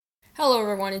Hello,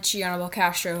 everyone. It's Gianna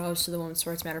Castro, host of the Women's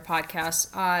Sports Matter podcast.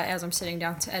 As I'm sitting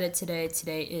down to edit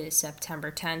today is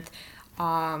September 10th,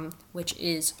 which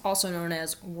is also known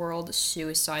as World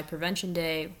Suicide Prevention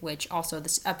Day, which also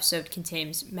this episode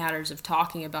contains matters of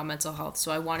talking about mental health.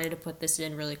 So I wanted to put this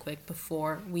in really quick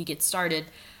before we get started.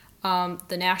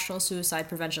 The National Suicide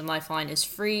Prevention Lifeline is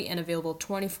free and available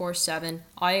 24/7.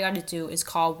 All you got to do is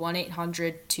call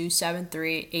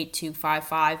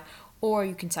 1-800-273-8255, or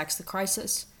you can text the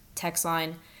crisis text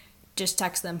line. Just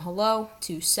text them hello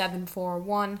to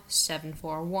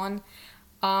 741-741.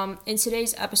 In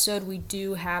today's episode, we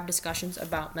do have discussions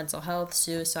about mental health,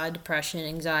 suicide, depression,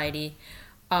 anxiety.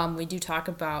 We do talk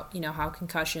about, how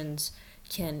concussions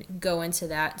can go into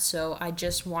that. So I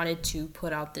just wanted to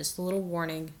put out this little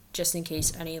warning just in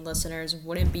case any listeners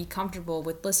wouldn't be comfortable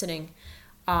with listening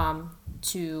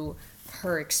to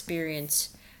her experience,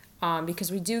 because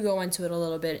we do go into it a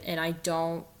little bit, and I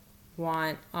don't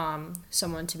want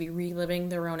someone to be reliving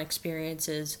their own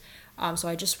experiences. So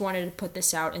I just wanted to put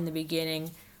this out in the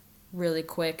beginning really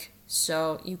quick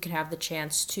so you can have the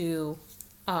chance to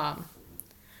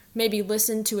maybe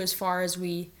listen to as far as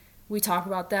we talk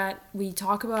about that. We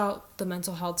talk about the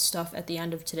mental health stuff at the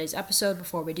end of today's episode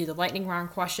before we do the lightning round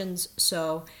questions.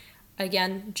 So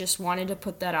again, just wanted to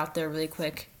put that out there really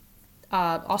quick.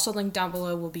 Also linked down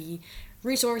below will be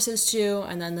resources too,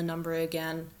 and then the number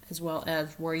again, as well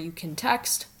as where you can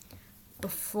text.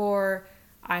 Before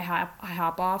I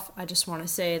hop off, I just want to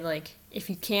say,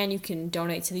 if you can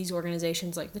donate to these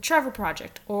organizations like the Trevor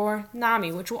Project or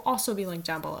NAMI, which will also be linked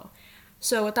down below.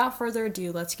 So without further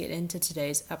ado, let's get into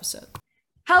today's episode.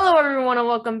 Hello, everyone, and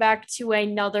welcome back to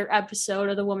another episode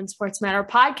of the Women's Sports Matter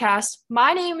podcast.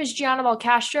 My name is Gianna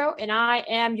Belcastro, and I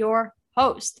am your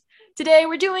host. Today,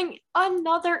 we're doing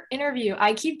another interview.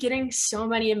 I keep getting so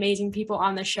many amazing people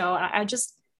on the show, and I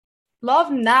just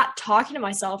love not talking to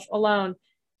myself alone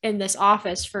in this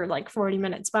office for 40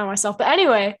 minutes by myself. But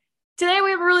anyway, today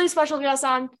we have a really special guest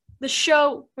on the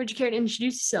show. Would you care to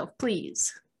introduce yourself,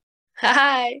 please?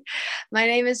 Hi, my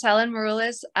name is Helen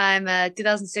Maroulis. I'm a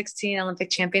 2016 Olympic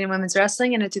champion in women's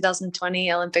wrestling and a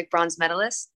 2020 Olympic bronze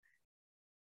medalist.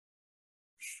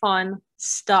 Fun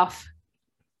stuff.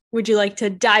 Would you like to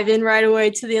dive in right away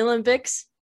to the Olympics?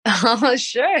 Oh,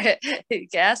 sure.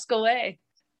 Ask away.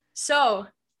 So,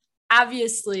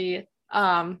 obviously,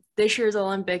 this year's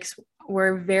Olympics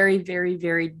were very, very,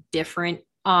 very different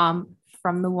from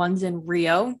the ones in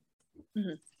Rio.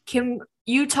 Mm-hmm. Can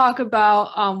you talk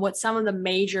about what some of the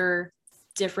major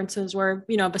differences were,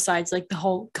 besides the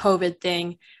whole COVID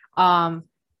thing, not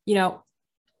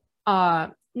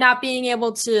being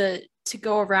able to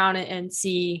go around and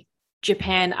see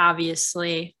Japan,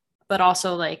 obviously, but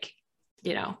also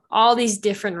all these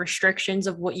different restrictions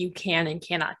of what you can and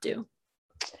cannot do.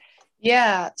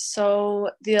 Yeah, so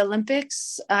the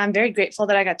Olympics, I'm very grateful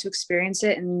that I got to experience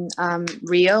it in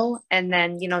Rio, and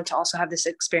then, to also have this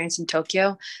experience in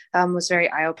Tokyo was very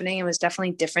eye-opening. It was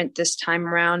definitely different this time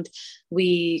around.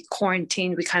 We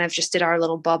quarantined, we kind of just did our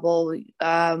little bubble. We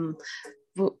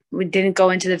didn't go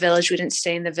into the village, we didn't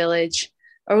stay in the village.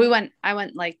 Or I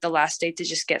went the last day to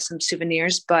just get some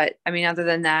souvenirs. But I mean, other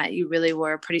than that, you really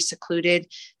were pretty secluded.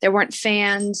 There weren't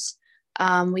fans.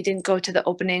 We didn't go to the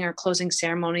opening or closing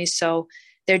ceremonies. So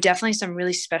there are definitely some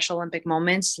really special Olympic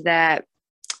moments that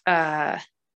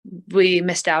we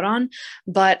missed out on.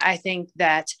 But I think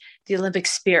that the Olympic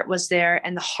spirit was there,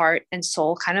 and the heart and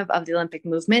soul kind of the Olympic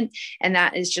movement. And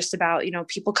that is just about,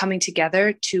 people coming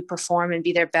together to perform and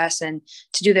be their best and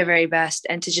to do their very best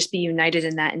and to just be united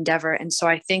in that endeavor. And so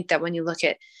I think that when you look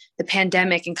at the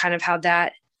pandemic and kind of how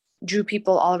that drew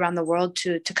people all around the world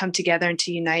to come together and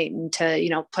to unite and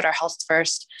to, put our health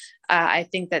first, I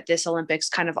think that this Olympics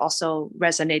kind of also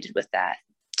resonated with that.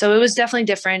 So it was definitely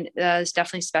different. It's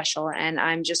definitely special. And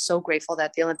I'm just so grateful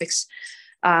that the Olympics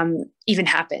even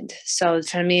happened. So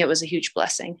for me, it was a huge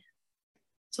blessing.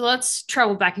 So let's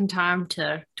travel back in time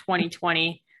to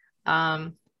 2020.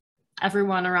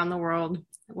 Everyone around the world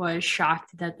was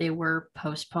shocked that they were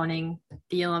postponing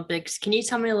the Olympics. Can you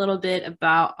tell me a little bit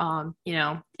about,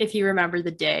 if you remember the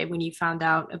day when you found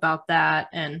out about that,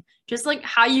 and just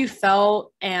how you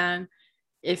felt, and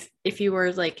if you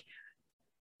were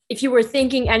if you were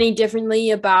thinking any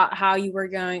differently about how you were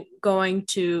going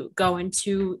to go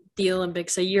into the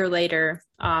Olympics a year later,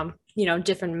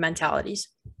 different mentalities.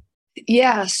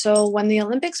 Yeah. So when the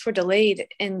Olympics were delayed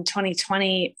in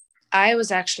 2020, I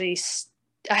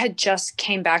had just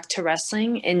came back to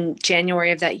wrestling in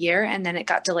January of that year, and then it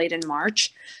got delayed in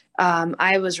March.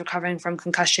 I was recovering from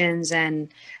concussions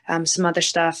and some other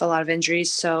stuff, a lot of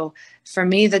injuries. So for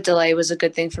me, the delay was a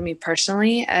good thing for me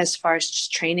personally, as far as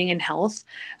just training and health.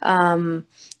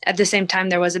 At the same time,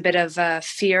 there was a bit of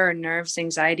fear and nerves,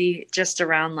 anxiety, just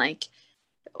around like,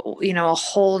 a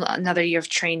whole another year of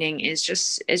training is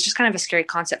just it's just kind of a scary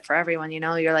concept for everyone.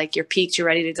 You're like, you're peaked, you're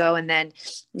ready to go, and then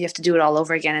you have to do it all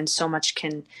over again, and so much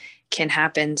can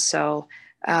happen. So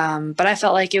but I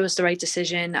felt like it was the right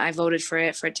decision. I voted for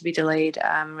it to be delayed.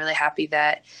 I'm really happy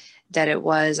that it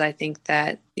was. I think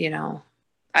that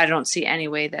I don't see any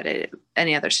way that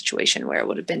any other situation where it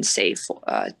would have been safe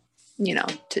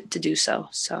to do so.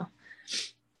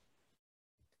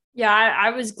 Yeah,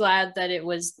 I was glad that it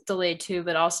was delayed too,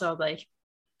 but also like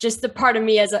just the part of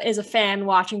me as a fan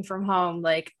watching from home,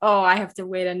 like, oh, I have to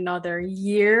wait another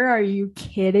year. Are you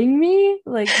kidding me?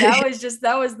 Like that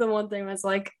was the one thing I was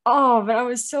like, oh, but I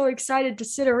was so excited to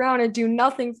sit around and do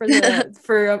nothing for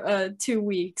 2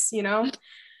 weeks, you know?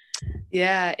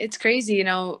 Yeah, it's crazy.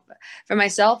 For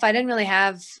myself, I didn't really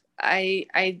have,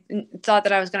 I thought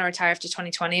that I was going to retire after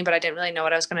 2020, but I didn't really know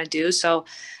what I was going to do. So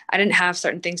I didn't have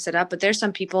certain things set up. But there's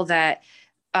some people that,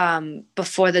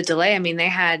 before the delay, I mean, they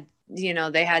had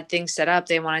things set up.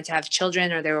 They wanted to have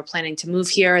children, or they were planning to move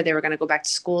here, or they were going to go back to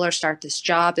school or start this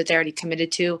job that they already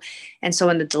committed to. And so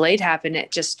when the delayed happened,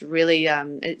 it just really,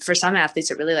 for some athletes,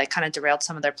 it really like kind of derailed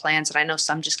some of their plans. And I know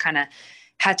some just kind of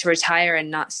had to retire and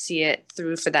not see it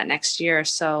through for that next year.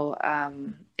 So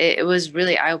it was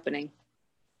really eye opening.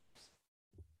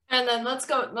 And then let's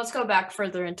go back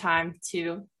further in time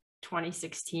to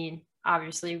 2016,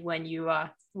 obviously when you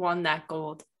won that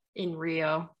gold in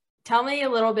Rio. Tell me a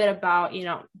little bit about,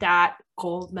 that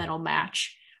gold medal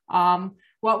match.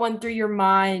 What went through your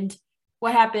mind?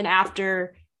 What happened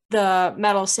after the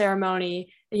medal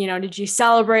ceremony? Did you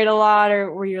celebrate a lot,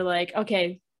 or were you like,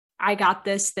 okay, I got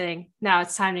this thing. Now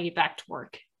it's time to get back to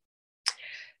work?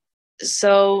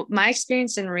 So my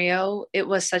experience in Rio, it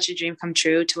was such a dream come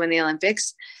true to win the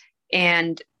Olympics.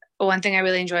 And one thing I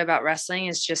really enjoy about wrestling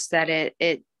is just that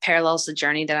it parallels the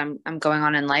journey that I'm going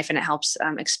on in life, and it helps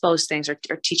expose things or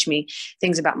teach me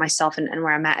things about myself and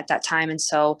where I'm at that time. And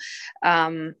so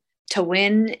to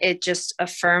win, it just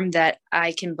affirmed that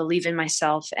I can believe in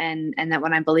myself, and that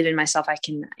when I believe in myself, I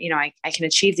can, I can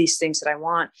achieve these things that I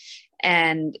want.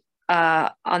 And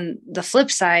on the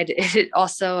flip side, it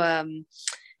also,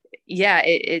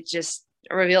 it just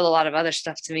revealed a lot of other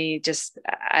stuff to me. Just,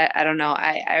 I don't know.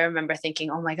 I remember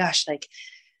thinking, oh my gosh, like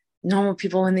normal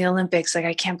people win the Olympics. Like,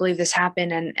 I can't believe this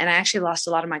happened. And I actually lost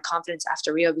a lot of my confidence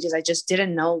after Rio, because I just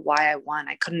didn't know why I won.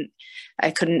 I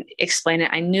couldn't explain it.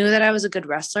 I knew that I was a good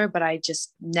wrestler, but I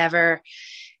just never,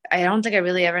 I don't think I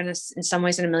really ever in some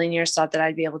ways in a million years thought that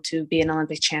I'd be able to be an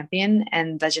Olympic champion.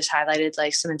 And that just highlighted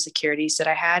like some insecurities that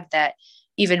I had that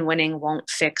even winning won't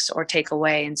fix or take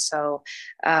away. And so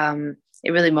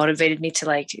it really motivated me to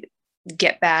like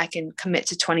get back and commit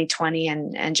to 2020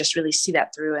 and just really see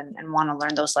that through and want to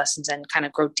learn those lessons and kind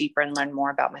of grow deeper and learn more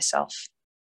about myself.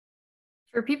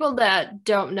 For people that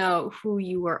don't know who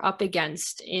you were up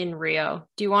against in Rio,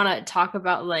 do you want to talk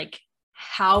about like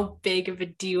how big of a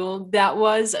deal that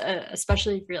was,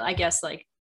 especially for, I guess, like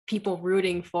people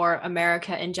rooting for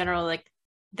America in general? Like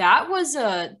that was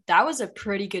a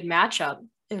pretty good matchup.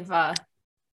 If I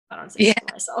don't say so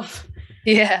myself.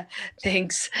 Yeah,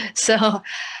 thanks. So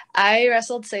I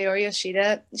wrestled Sayori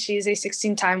Yoshida. She's a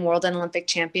 16-time world and Olympic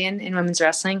champion in women's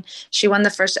wrestling. She won the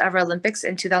first ever Olympics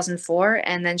in 2004,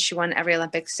 and then she won every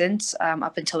Olympics since,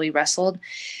 up until we wrestled.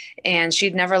 And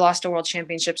she'd never lost a world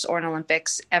championships or an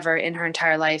Olympics ever in her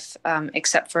entire life,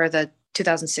 except for the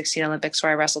 2016 Olympics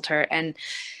where I wrestled her. And,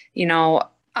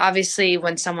 obviously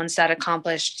when someone's that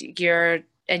accomplished, you're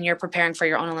preparing for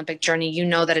your own Olympic journey,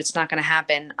 that it's not going to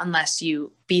happen unless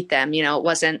you beat them.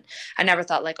 I never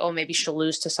thought like, oh, maybe she'll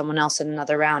lose to someone else in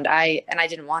another round. I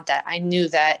didn't want that. I knew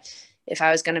that if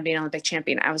I was going to be an Olympic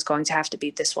champion, I was going to have to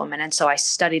beat this woman. And so I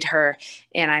studied her,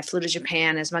 and I flew to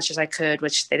Japan as much as I could,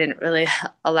 which they didn't really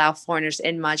allow foreigners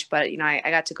in much, but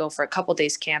I got to go for a couple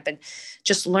days camp and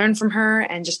just learn from her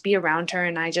and just be around her.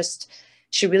 And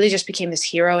she really just became this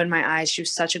hero in my eyes. She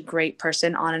was such a great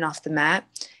person on and off the mat,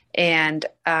 and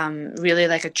really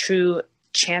like a true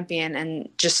champion, and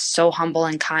just so humble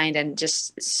and kind, and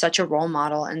just such a role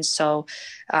model. And so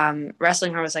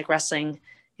wrestling her was like wrestling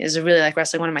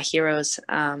one of my heroes.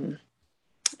 And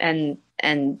I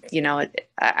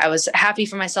was happy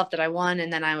for myself that I won,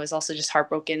 and then I was also just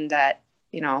heartbroken that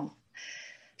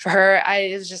for her,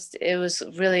 it was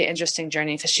really interesting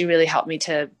journey, because she really helped me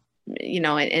to in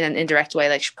an indirect way,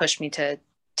 like she pushed me to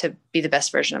be the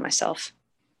best version of myself.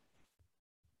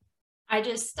 I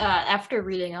just after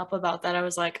reading up about that, I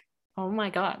was like, Oh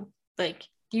my God. Like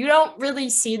you don't really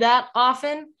see that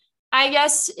often, I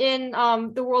guess, in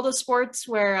the world of sports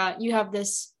where you have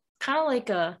this kind of like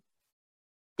a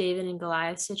David and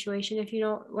Goliath situation, if you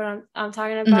know what I'm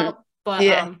talking Mhm. about. But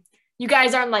Yeah. you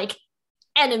guys aren't like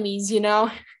enemies, you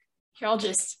know? You're all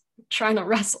just trying to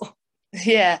wrestle.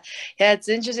 Yeah. Yeah. It's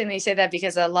interesting that you say that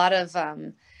because a lot of, I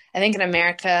think in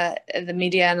America, the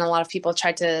media and a lot of people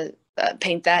tried to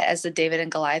paint that as the David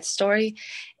and Goliath story.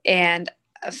 And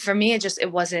for me,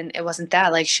 it wasn't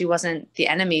that. Like, she wasn't the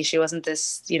enemy. She wasn't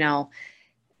this,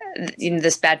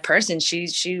 this bad person.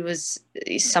 She was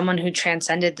someone who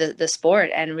transcended the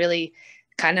sport and really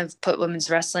kind of put women's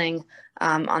wrestling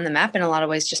on the map in a lot of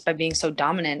ways, just by being so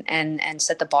dominant and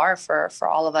set the bar for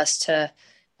all of us to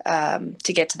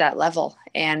get to that level.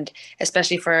 And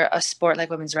especially for a sport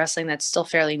like women's wrestling that's still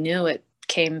fairly new,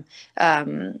 became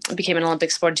an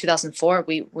Olympic sport in 2004.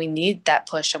 We need that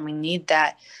push, and we need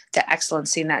that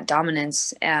excellency and that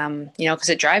dominance. Because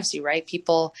it drives you, right?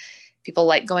 People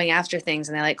like going after things,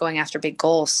 and they like going after big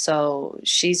goals. So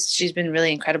she's been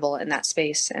really incredible in that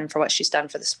space and for what she's done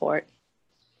for the sport.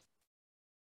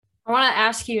 I want to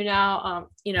ask you now,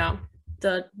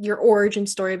 the your origin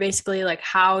story, basically, like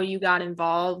how you got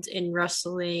involved in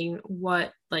wrestling,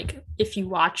 what like if you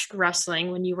watched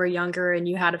wrestling when you were younger and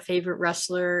you had a favorite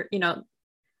wrestler,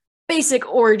 basic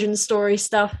origin story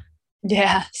stuff.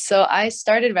 Yeah. So I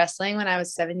started wrestling when I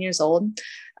was 7 years old.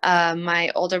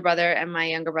 My older brother and my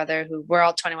younger brother, who were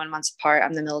all 21 months apart,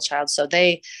 I'm the middle child. So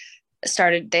they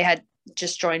had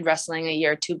just joined wrestling a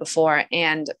year or two before.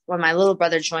 And when my little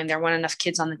brother joined, there weren't enough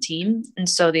kids on the team. And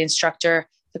so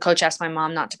the coach asked my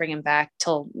mom not to bring him back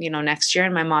till, next year.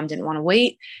 And my mom didn't want to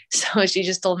wait. So she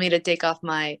just told me to take off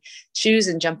my shoes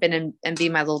and jump in and be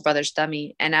my little brother's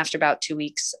dummy. And after about 2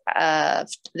 weeks of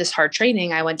this hard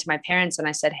training, I went to my parents and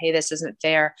I said, "Hey, this isn't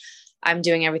fair. I'm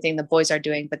doing everything the boys are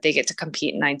doing, but they get to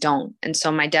compete and I don't." And so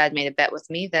my dad made a bet with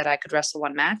me that I could wrestle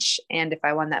one match. And if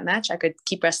I won that match, I could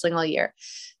keep wrestling all year.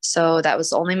 So that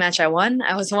was the only match I won.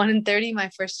 I was 1-30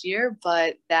 my first year,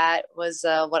 but that was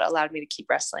what allowed me to keep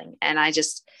wrestling. And I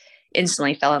just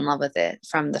instantly fell in love with it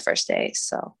from the first day.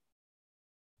 So,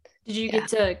 Did you yeah. get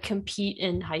to compete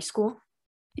in high school?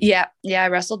 Yeah. Yeah. I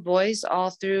wrestled boys all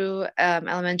through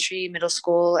elementary, middle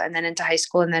school, and then into high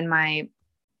school. And then my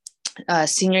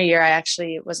senior year, I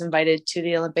actually was invited to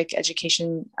the Olympic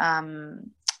education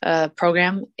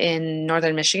program in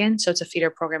Northern Michigan. So it's a feeder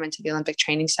program into the Olympic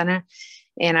Training Center.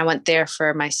 And I went there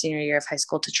for my senior year of high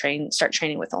school to start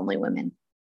training with only women.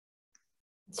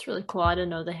 It's really cool. I didn't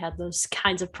know they had those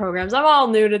kinds of programs. I'm all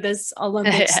new to this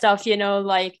Olympic Yeah. stuff,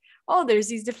 like, oh, there's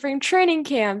these different training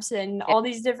camps and all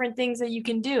these different things that you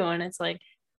can do. And it's like,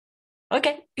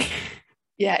 okay.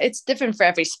 Yeah, it's different for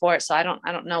every sport. So I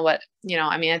don't know what,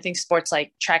 I mean, I think sports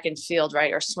like track and field,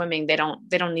 right, or swimming, they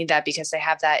don't need that because they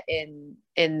have that in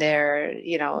their,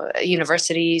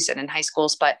 universities and in high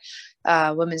schools. But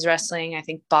women's wrestling, I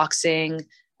think boxing,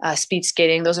 speed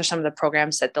skating, those are some of the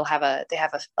programs that they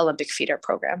have a Olympic feeder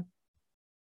program.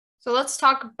 So let's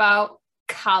talk about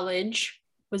college.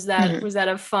 Was that Mhm. was that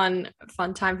a fun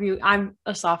time for you? I'm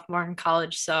a sophomore in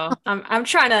college, so I'm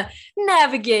trying to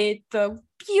navigate the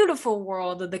beautiful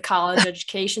world of the college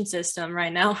education system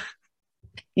right now.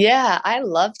 Yeah, I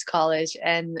loved college,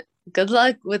 and good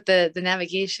luck with the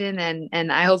navigation,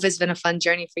 and I hope it's been a fun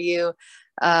journey for you.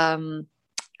 Um,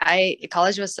 I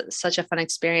college was such a fun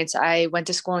experience. I went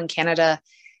to school in Canada,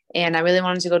 and I really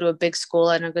wanted to go to a big school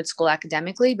and a good school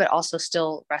academically, but also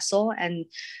still wrestle. And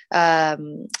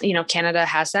Canada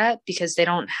has that because they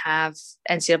don't have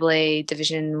NCAA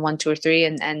Division 1, 2, or 3,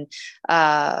 and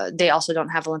they also don't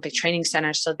have Olympic training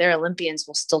centers. So their Olympians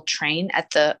will still train at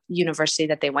the university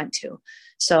that they went to.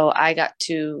 So I got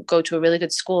to go to a really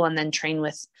good school and then train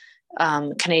with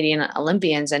Canadian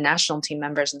Olympians and national team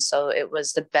members. And so it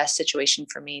was the best situation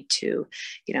for me to,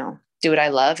 do what I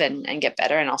love and get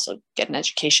better and also get an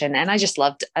education. And I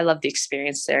loved the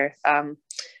experience there. I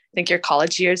think your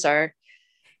college years are,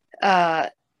 uh,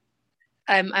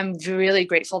 I'm really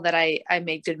grateful that I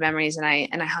made good memories and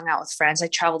I hung out with friends. I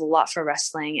traveled a lot for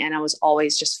wrestling and I was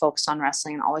always just focused on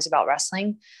wrestling and always about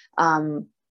wrestling.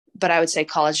 But I would say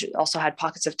college also had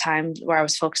pockets of time where I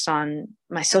was focused on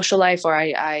my social life, or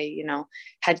I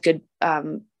had good,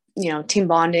 team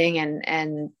bonding,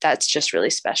 and that's just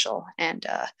really special. And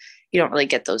you don't really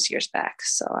get those years back.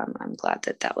 So I'm glad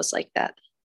that was like that.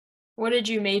 What did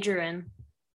you major in?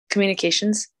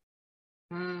 Communications.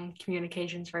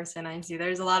 Communications first, and I see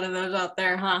there's a lot of those out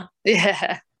there, huh?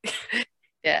 Yeah.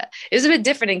 Yeah. It was a bit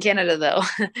different in Canada though.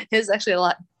 It was actually a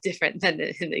lot different than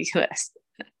in the US.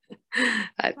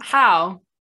 How?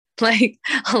 Like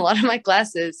a lot of my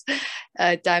classes,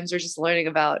 times we're just learning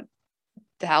about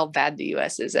how bad the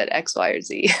US is at X, Y, or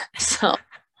Z. So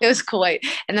it was quite,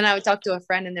 and then I would talk to a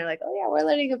friend and they're like, oh yeah, we're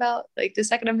learning about like the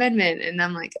Second Amendment. And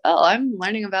I'm like, oh, I'm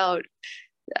learning about,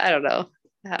 I don't know,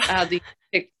 how the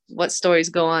what stories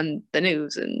go on the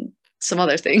news and some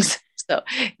other things. So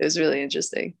it was really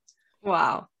interesting.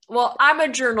 Wow. Well, I'm a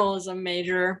journalism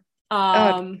major.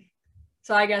 Oh,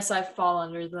 So I guess I fall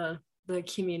under the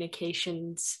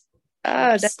communications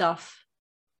oh, stuff.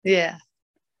 yeah.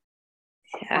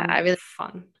 Yeah, I Fun, really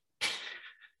fun,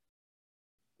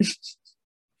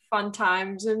 fun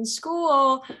times in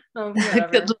school. Oh, good.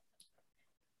 whatever.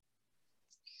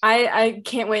 I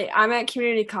can't wait. I'm at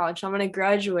community college. I'm gonna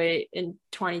graduate in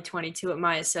 2022 with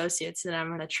my associates, and I'm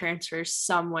gonna transfer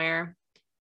somewhere.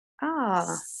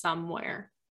 Ah,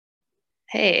 Somewhere.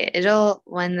 hey, it'll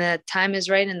when the time is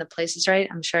right and the place is right,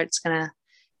 I'm sure it's gonna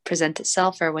present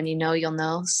itself, or when you know, you'll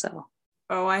know. So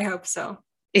Oh, I hope so.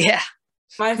 yeah.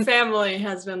 My family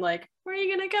has been like, "Where are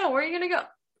you gonna go? Where are you gonna go?"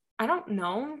 I don't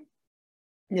know.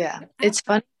 Yeah, it's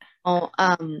fun. Oh,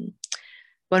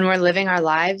 when we're living our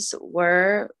lives,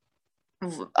 we're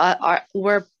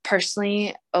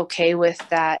personally okay with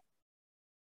that,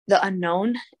 the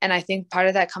unknown. And I think part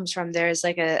of that comes from there is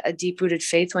like a deep rooted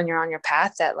faith when you're on your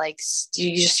path that like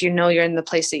you know you're in the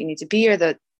place that you need to be, or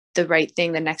the right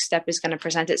thing, the next step is going to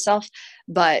present itself.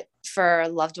 But for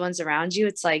loved ones around you,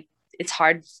 it's like it's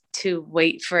hard to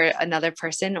wait for another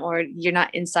person, or you're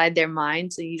not inside their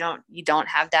mind, so you don't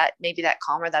have that, maybe that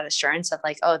calm or that assurance of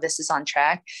like, oh, this is on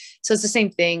track. So it's the same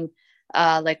thing,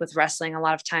 like with wrestling. A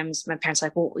lot of times my parents are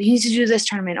like, well, you need to do this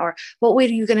tournament, or what way are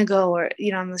you going to go, or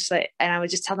I'm just like, and I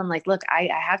would just tell them like, look, I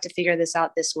have to figure this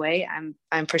out this way.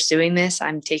 I'm pursuing this,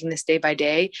 I'm taking this day by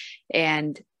day,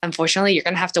 and unfortunately you're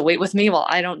going to have to wait with me while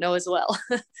I don't know as well.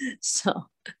 So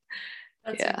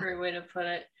That's a yeah. great way to put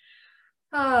it.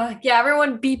 Yeah,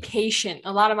 everyone be patient.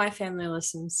 A lot of my family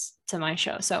listens to my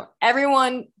show. So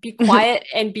everyone be quiet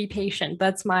and be patient.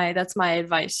 That's my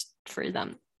advice for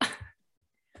them.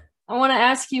 I want to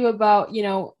ask you about,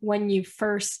 when you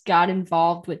first got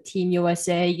involved with Team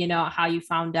USA, how you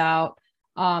found out,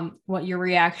 what your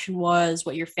reaction was,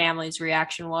 what your family's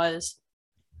reaction was.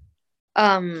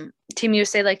 Team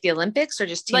USA, like the Olympics, or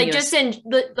just Team Like USA?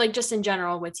 just in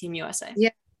general with Team USA. Yeah,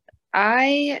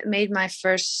 I made my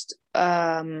first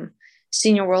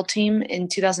senior world team in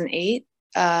 2008.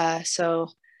 So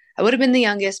I would have been the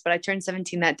youngest, but I turned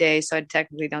 17 that day, so I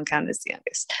technically don't count as the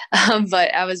youngest.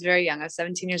 But I was very young. I was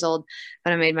 17 years old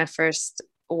when I made my first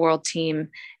world team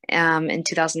in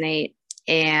 2008.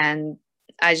 And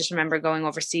I just remember going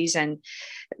overseas and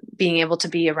being able to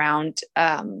be around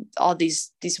all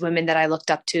these women that I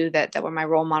looked up to, that were my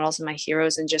role models and my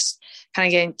heroes, and just kind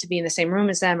of getting to be in the same room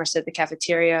as them or sit at the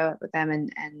cafeteria with them,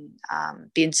 and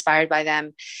be inspired by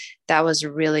them. That was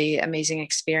a really amazing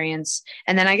experience.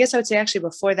 And then I guess I would say actually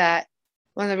before that,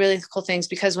 one of the really cool things,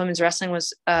 because women's wrestling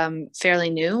was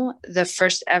fairly new, the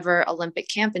first ever Olympic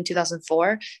camp in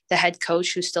 2004, the head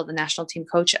coach, who's still the national team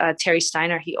coach, Terry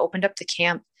Steiner, he opened up the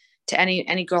camp to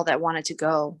any girl that wanted to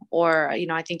go. Or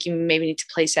I think you maybe need to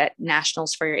place at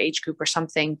nationals for your age group or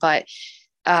something. But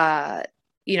so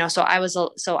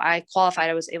I qualified.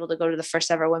 I was able to go to the first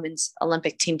ever women's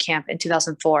Olympic team camp in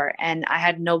 2004, and I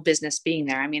had no business being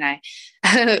there. I mean, I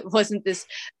wasn't this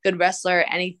good wrestler or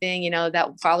anything,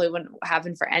 that probably wouldn't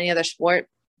happen for any other sport.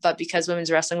 But because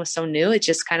women's wrestling was so new, it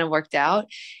just kind of worked out,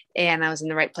 and I was in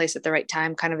the right place at the right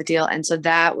time, kind of a deal. And so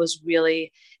that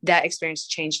experience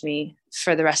changed me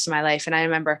for the rest of my life. And I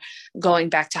remember going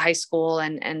back to high school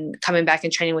and coming back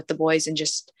and training with the boys, and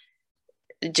just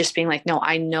being like, no,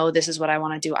 I know this is what I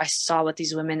want to do. I saw what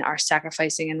these women are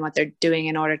sacrificing and what they're doing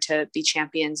in order to be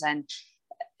champions. And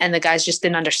the guys just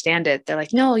didn't understand it. They're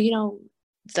like, no,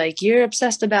 like you're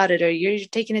obsessed about it, or you're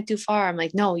taking it too far. I'm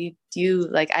like, no, you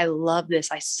like, I love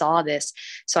this. I saw this.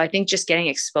 So I think just getting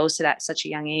exposed to that at such a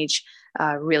young age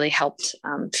really helped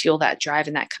fuel that drive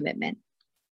and that commitment.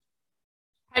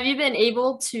 Have you been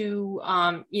able to,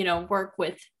 work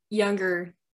with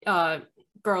younger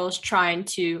girls trying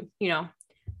to,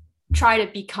 try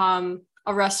to become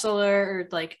a wrestler, or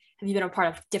like, have you been a part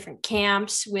of different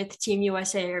camps with Team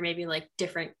USA, or maybe like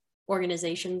different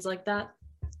organizations like that?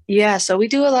 Yeah, so we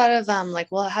do a lot of like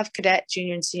we'll have cadet,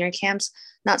 junior, and senior camps.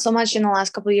 Not so much in the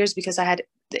last couple of years because I had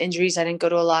the injuries. I didn't go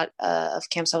to a lot of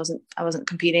camps. I wasn't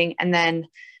competing, and then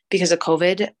because of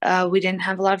COVID, we didn't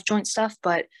have a lot of joint stuff.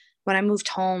 But when I moved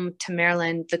home to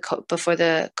Maryland, before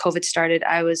the COVID started,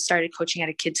 I started coaching at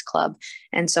a kids club,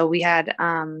 and so we had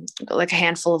like a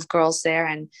handful of girls there,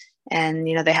 and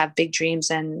they have big dreams,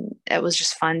 and it was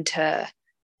just fun to,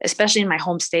 especially in my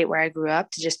home state where I grew up,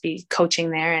 to just be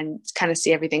coaching there and kind of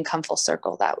see everything come full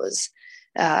circle. That was,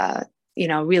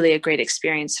 really a great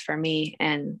experience for me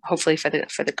and hopefully for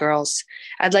the girls.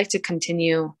 I'd like to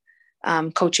continue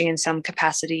coaching in some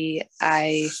capacity.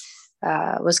 I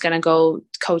was going to go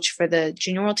coach for the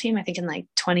junior world team, I think in like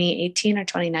 2018 or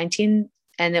 2019.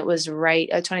 And it was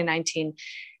 2019.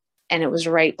 And it was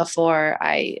right before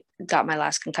I got my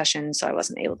last concussion. So I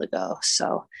wasn't able to go.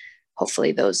 So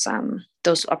hopefully those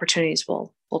opportunities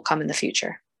will come in the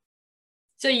future.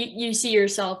 So you see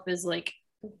yourself as like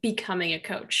becoming a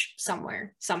coach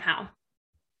somewhere, somehow?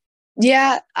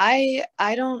 Yeah, I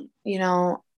don't,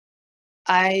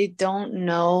 I don't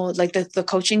know, like the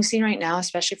coaching scene right now,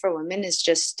 especially for women, is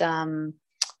just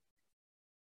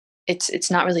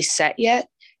it's not really set yet.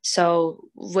 So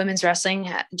women's wrestling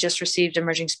just received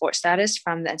emerging sport status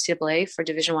from the NCAA for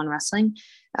Division I wrestling,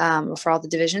 for all the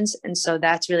divisions, and so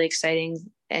that's really exciting.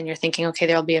 And you're thinking, okay,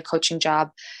 there'll be a coaching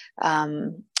job,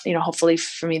 hopefully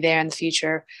for me there in the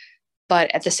future.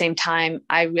 But at the same time,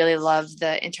 I really love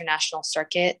the international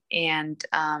circuit, and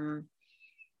and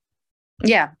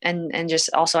just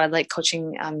also I like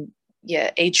coaching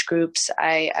age groups.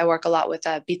 I work a lot with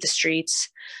Beat the Streets,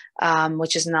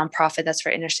 which is a nonprofit that's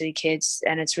for inner city kids,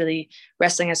 and it's really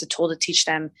wrestling as a tool to teach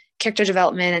them character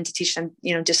development and to teach them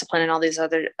discipline and all these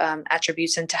other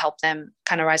attributes, and to help them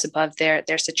kind of rise above their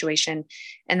situation.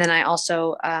 And then I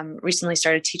also recently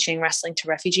started teaching wrestling to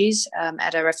refugees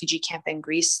at a refugee camp in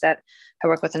Greece that I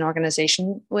work with an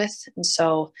organization with. And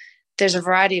so there's a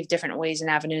variety of different ways and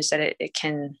avenues that it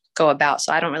can go about.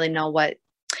 So I don't really know what,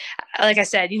 like I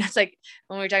said, it's like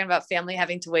when we were talking about family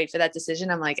having to wait for that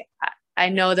decision, I'm like, I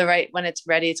know when it's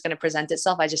ready, it's going to present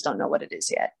itself. I just don't know what it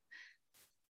is yet.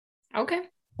 Okay.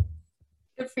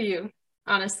 Good for you,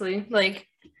 honestly. Like,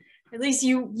 at least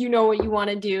you know what you want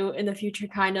to do in the future,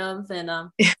 kind of, and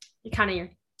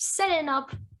you're setting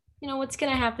up, what's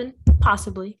going to happen,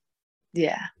 possibly.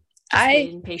 Yeah. Just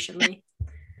waiting patiently.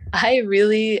 I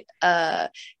really,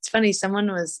 it's funny,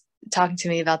 someone was talking to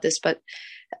me about this, but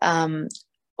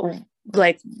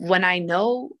like when I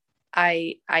know,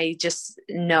 I just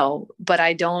know, but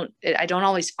I don't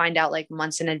always find out like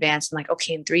months in advance and like,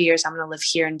 okay, in 3 years, I'm going to live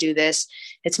here and do this.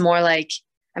 It's more like,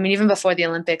 I mean, even before the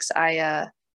Olympics, I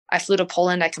flew to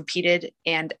Poland, I competed,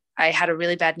 and I had a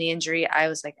really bad knee injury. I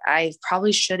was like, I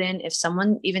probably shouldn't. If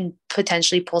someone even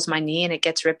potentially pulls my knee and it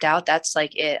gets ripped out, that's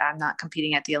like it. I'm not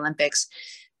competing at the Olympics.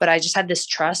 But I just had this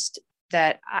trust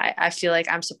that I feel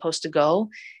like I'm supposed to go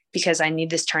because I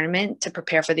need this tournament to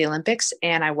prepare for the Olympics.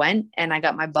 And I went and I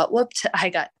got my butt whooped. I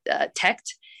got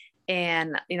teched,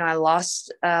 and, I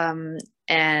lost and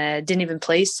didn't even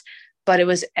place. But it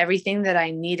was everything that I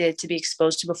needed to be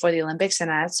exposed to before the Olympics. And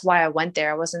that's why I went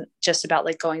there. It wasn't just about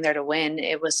like going there to win.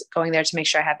 It was going there to make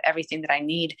sure I have everything that I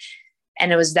need.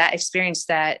 And it was that experience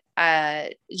that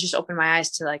just opened my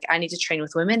eyes to like, I need to train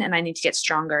with women and I need to get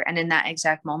stronger. And in that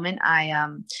exact moment, I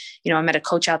met a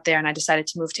coach out there and I decided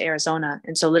to move to Arizona.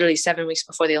 And so literally 7 weeks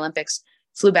before the Olympics,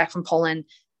 flew back from Poland,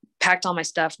 packed all my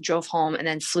stuff, drove home, and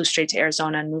then flew straight to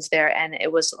Arizona and moved there. And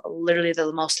it was literally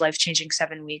the most life-changing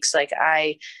 7 weeks. Like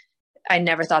I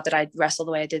never thought that I'd wrestle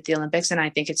the way I did the Olympics. And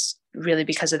I think it's really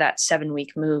because of that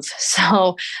 7-week move.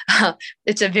 So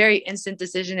it's a very instant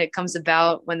decision. It comes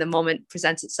about when the moment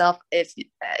presents itself. If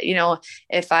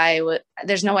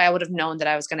there's no way I would have known that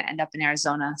I was going to end up in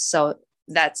Arizona. So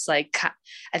that's like,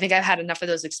 I think I've had enough of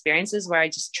those experiences where I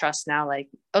just trust now, like,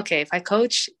 okay, if I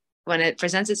coach, when it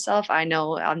presents itself, I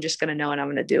know I'm just going to know and I'm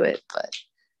going to do it. But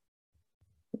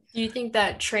do you think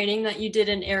that training that you did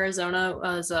in Arizona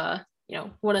was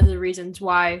one of the reasons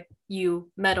why you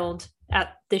medaled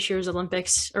at this year's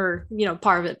Olympics, or,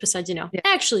 part of it besides,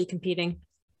 actually competing?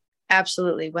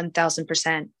 Absolutely.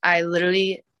 1000%. I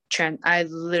literally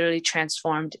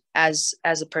transformed as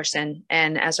a person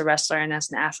and as a wrestler and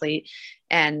as an athlete,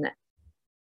 and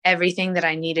everything that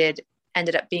I needed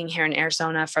ended up being here in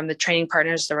Arizona, from the training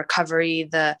partners, the recovery,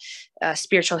 the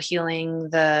spiritual healing,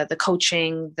 the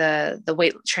coaching, the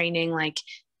weight training, like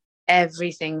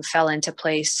everything fell into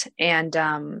place. And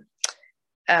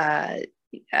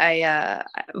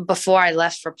before I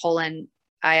left for Poland,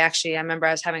 I remember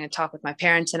I was having a talk with my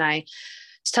parents, and I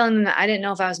was telling them that I didn't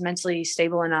know if I was mentally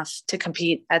stable enough to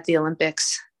compete at the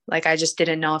Olympics. Like, I just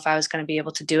didn't know if I was going to be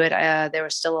able to do it. There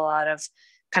was still a lot of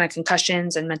kind of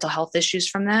concussions and mental health issues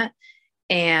from that.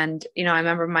 And, I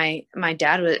remember my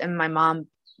dad and my mom,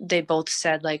 they both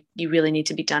said, like, you really need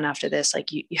to be done after this.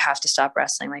 Like, you have to stop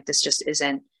wrestling. Like, this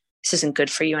isn't good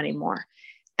for you anymore.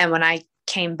 And when I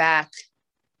came back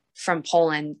from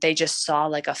Poland, they just saw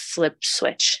like a flip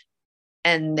switch,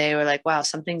 and they were like, wow,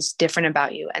 something's different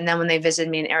about you. And then when they visited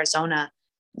me in Arizona,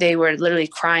 they were literally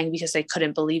crying because they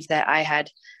couldn't believe that I had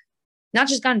not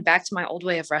just gone back to my old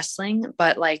way of wrestling,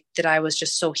 but like that I was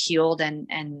just so healed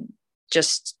and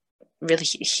just really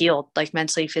healed, like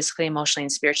mentally, physically, emotionally,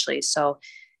 and spiritually. So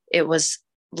it was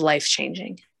life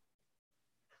changing.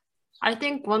 I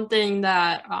think one thing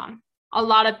that a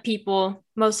lot of people,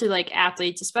 mostly like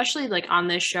athletes, especially like on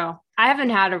this show, I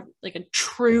haven't had a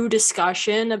true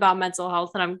discussion about mental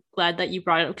health, and I'm glad that you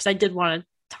brought it up because I did want to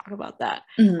talk about that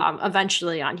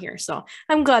eventually on here. So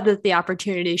I'm glad that the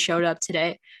opportunity showed up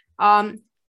today. Do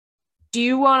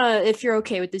you want to, if you're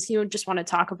okay with this, you just want to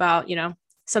talk about,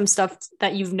 some stuff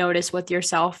that you've noticed with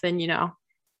yourself and,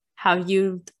 how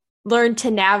you learned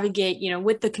to navigate,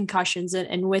 with the concussions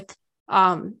and with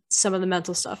some of the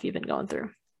mental stuff you've been going through?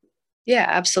 Yeah,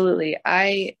 absolutely.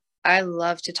 I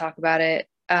love to talk about it.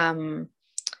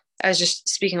 I was just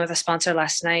speaking with a sponsor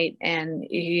last night, and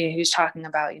he was talking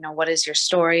about, what is your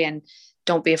story, and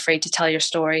don't be afraid to tell your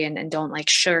story, and don't like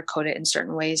sugarcoat it in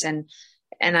certain ways. And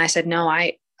I said, no,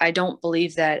 I don't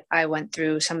believe that I went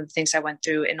through some of the things I went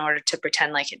through in order to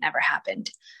pretend like it never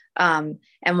happened. And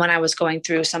when I was going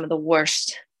through some of the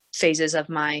worst phases of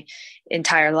my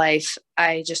entire life,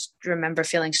 I just remember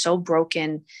feeling so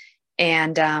broken.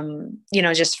 And,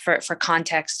 just for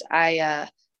context, I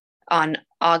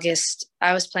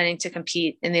was planning to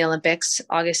compete in the Olympics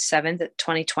August 7th,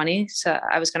 2020. So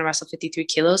I was going to wrestle 53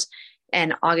 kilos.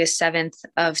 And August 7th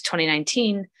of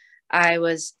 2019, I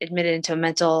was admitted into a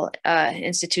mental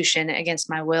institution against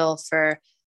my will for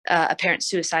apparent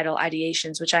suicidal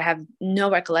ideations, which I have no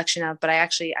recollection of, but I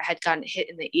had gotten hit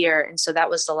in the ear. And so that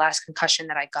was the last concussion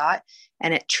that I got.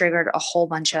 And it triggered a whole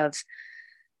bunch of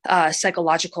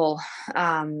psychological,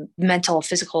 mental,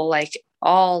 physical, like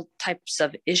all types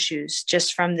of issues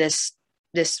just from this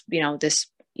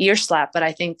ear slap. But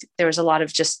I think there was a lot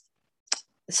of just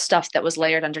stuff that was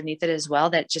layered underneath it as well,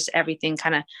 that just everything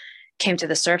kind of came to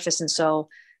the surface. And so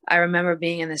I remember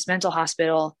being in this mental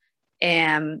hospital,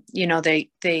 and they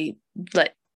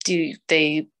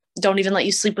don't even let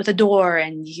you sleep with a door,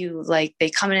 and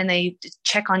they come in and they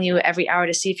check on you every hour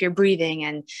to see if you're breathing,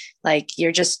 and like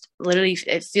you're just literally,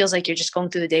 it feels like you're just going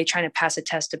through the day trying to pass a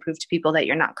test to prove to people that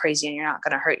you're not crazy and you're not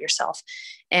going to hurt yourself.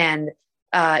 And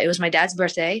it was my dad's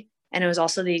birthday, and it was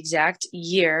also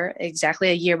exactly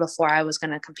a year before I was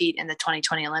going to compete in the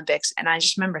 2020 Olympics. And I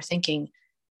just remember thinking,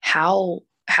 how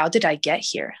did I get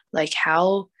here? Like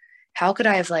how could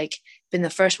I have been the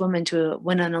first woman to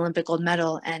win an Olympic gold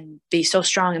medal and be so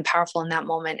strong and powerful in that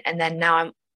moment, and then now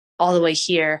I'm all the way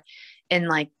here in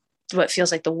like what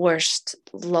feels like the worst,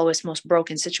 lowest, most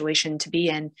broken situation to be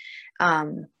in,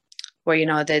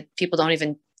 where that people don't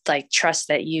even trust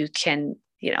that you can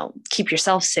keep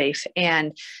yourself safe.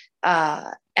 And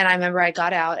I remember I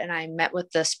got out and I met with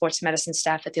the sports medicine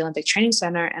staff at the Olympic Training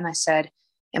Center, and I said,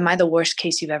 am I the worst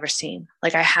case you've ever seen?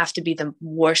 Like, I have to be the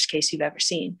worst case you've ever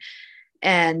seen.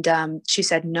 And she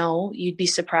said, no, you'd be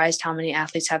surprised how many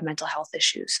athletes have mental health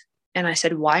issues. And I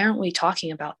said, why aren't we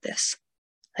talking about this?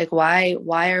 Like, why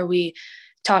are we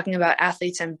talking about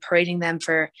athletes and parading them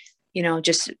for,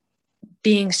 just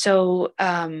being so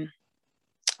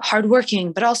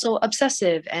hardworking, but also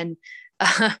obsessive, and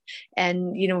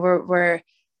we're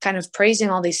kind of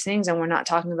praising all these things, and we're not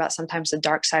talking about sometimes the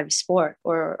dark side of sport,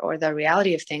 or the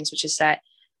reality of things, which is that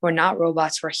we're not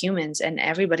robots, we're humans, and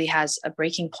everybody has a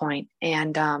breaking point.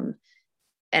 And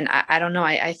I don't know.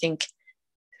 I think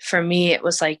for me, it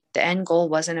was like the end goal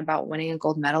wasn't about winning a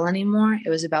gold medal anymore. It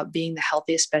was about being the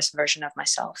healthiest, best version of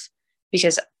myself,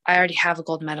 because I already have a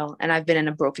gold medal and I've been in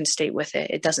a broken state with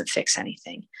it. It doesn't fix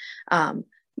anything.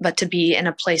 But to be in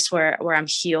a place where I'm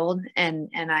healed and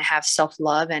I have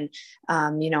self-love, and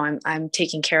I'm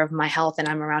taking care of my health, and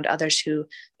I'm around others who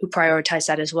prioritize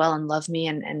that as well and love me,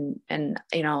 and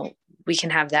we can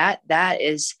have that.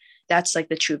 That's like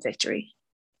the true victory.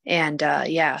 And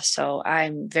so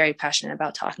I'm very passionate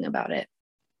about talking about it.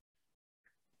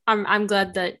 I'm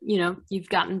glad that you've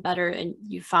gotten better and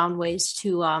you found ways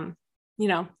to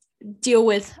deal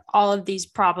with all of these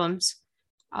problems.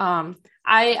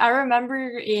 I remember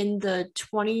in the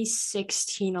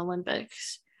 2016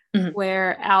 Olympics, mm-hmm.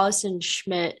 where Allison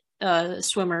Schmidt,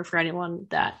 swimmer, for anyone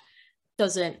that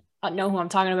doesn't know who I'm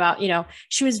talking about,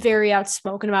 she was very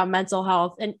outspoken about mental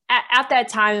health. And at that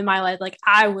time in my life, like,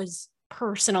 I was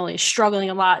personally struggling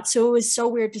a lot. So it was so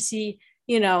weird to see,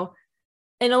 an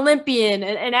Olympian,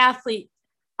 an athlete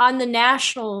on the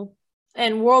national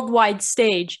and worldwide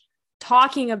stage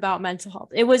talking about mental health.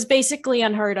 It was basically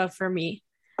unheard of for me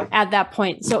at that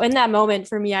point. So in that moment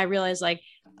for me, I realized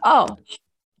oh,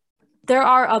 there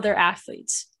are other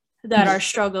athletes that are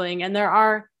struggling, and there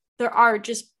are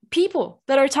just people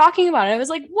that are talking about it. I was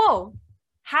like, whoa,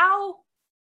 how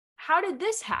how did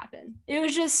this happen? It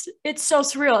was just, it's so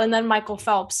surreal. And then Michael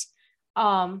Phelps,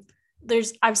 I've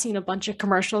seen a bunch of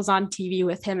commercials on TV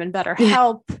with him and Yeah.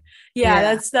 BetterHelp. Yeah,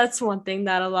 Yeah. that's one thing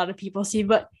that a lot of people see.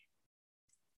 But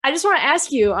I just want to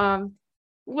ask you,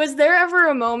 was there ever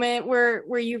a moment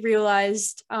where you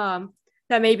realized that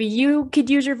maybe you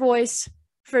could use your voice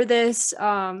for this?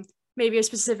 Maybe a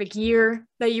specific year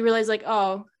that you realized, like,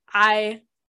 oh, I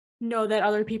know that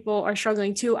other people are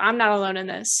struggling too. I'm not alone in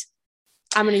this.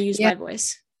 I'm going to use Yeah. my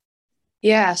voice.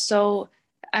 Yeah. So,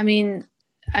 I mean,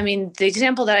 the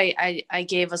example that I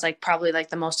gave was like probably like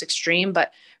the most extreme,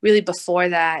 but really before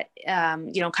that,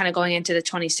 kind of going into the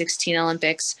 2016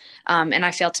 Olympics, and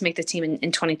I failed to make the team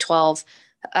in 2012.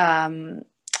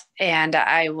 And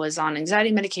I was on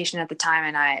anxiety medication at the time,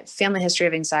 and I family history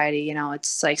of anxiety.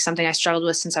 It's like something I struggled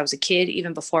with since I was a kid,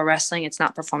 even before wrestling. It's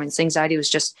not performance anxiety. It was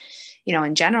just,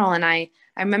 in general. And I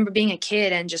remember being a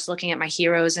kid and just looking at my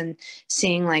heroes and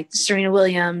seeing like Serena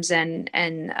Williams and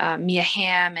Mia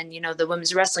Hamm and, the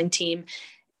women's wrestling team.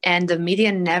 And the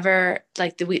media never,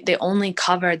 like, they only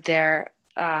covered their,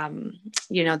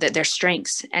 their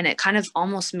strengths. And it kind of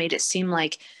almost made it seem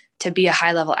like to be a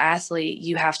high level athlete,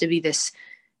 you have to be this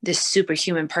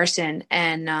superhuman person.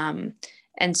 And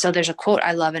so there's a quote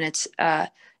I love, and it's,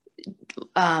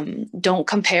 don't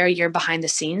compare your behind the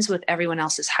scenes with everyone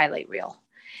else's highlight reel.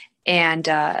 And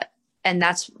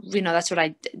that's what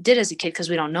I did as a kid, because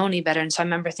we don't know any better. And so I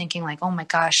remember thinking like, oh my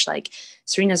gosh, like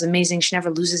Serena's amazing. She never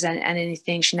loses at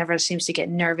anything. She never seems to get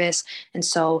nervous. And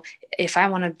so if I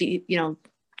want to be,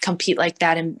 compete like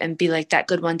that and be like that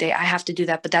good one day, I have to do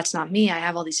that. But that's not me. I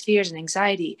have all these fears and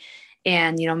anxiety,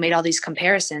 and, made all these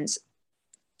comparisons.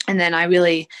 And then I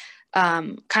really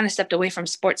kind of stepped away from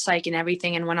sports psych and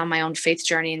everything and went on my own faith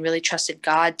journey and really trusted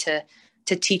God to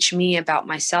teach me about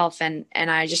myself. And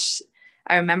I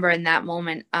remember in that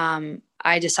moment,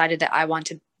 I decided that I want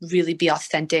to really be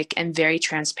authentic and very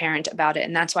transparent about it.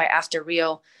 And that's why after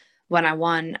Rio, when I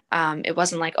won, it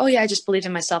wasn't like, oh yeah, I just believed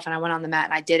in myself and I went on the mat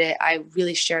and I did it. I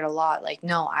really shared a lot. Like,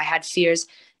 no, I had fears.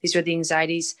 These were the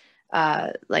anxieties.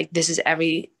 Like, this is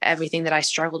everything that I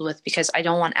struggled with, because I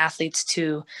don't want athletes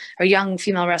or young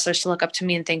female wrestlers to look up to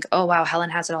me and think, oh wow, Helen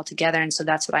has it all together, and so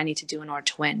that's what I need to do in order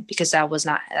to win, because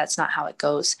that's not how it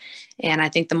goes. And I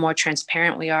think the more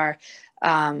transparent we are,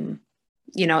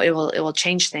 it will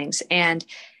change things. And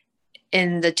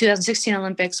in the 2016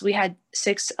 Olympics, we had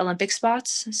 6 Olympic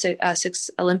spots, 6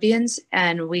 Olympians,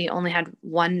 and we only had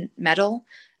 1 medal.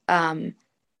 And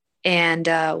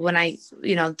when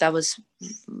that was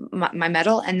my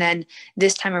medal. And then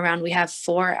this time around, we have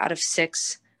 4 out of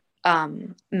 6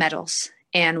 medals.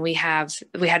 And we had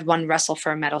 1 wrestle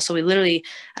for a medal. So we literally,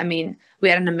 we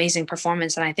had an amazing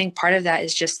performance. And I think part of that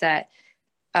is just that,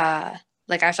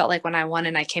 like, I felt like when I won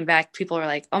and I came back, people were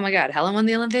like, oh my God, Helen won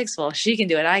the Olympics. Well, she can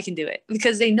do it. I can do it,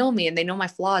 because they know me and they know my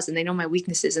flaws and they know my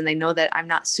weaknesses and they know that I'm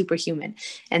not superhuman.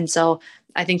 And so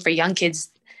I think for young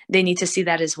kids, they need to see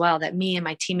that as well, that me and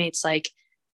my teammates, like,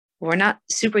 we're not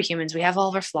superhumans. We have all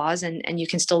of our flaws, and you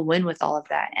can still win with all of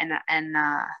that. And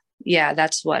yeah,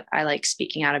 that's what I like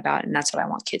speaking out about. And that's what I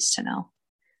want kids to know.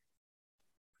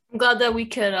 I'm glad that we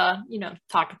could,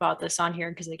 talk about this on here,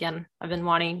 because again, I've been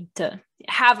wanting to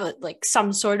have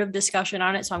some sort of discussion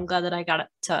on it. So I'm glad that I got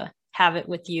to have it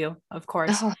with you, of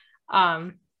course.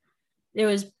 Oh. It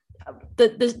was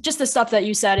just the stuff that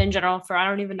you said in general, I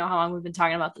don't even know how long we've been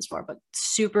talking about this for, but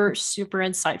super, super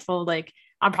insightful. Like,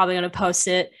 I'm probably going to post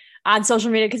it on social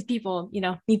media because people,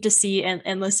 need to see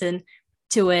and listen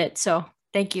to it. So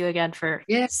thank you again for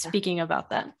speaking about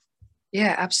that.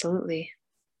 Yeah, absolutely.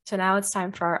 So now it's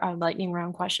time for our lightning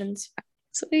round questions.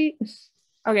 Sweet.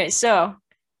 Okay, so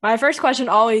my first question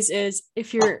always is,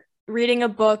 if you're reading a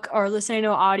book or listening to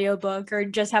an audiobook or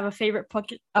just have a favorite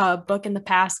book in the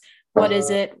past, what is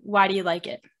it? Why do you like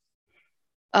it?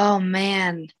 Oh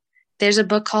man, there's a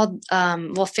book called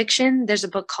fiction. There's a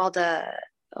book called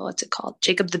what's it called?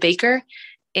 Jacob the Baker,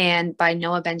 and by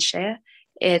Noah Ben-Shea.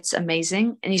 It's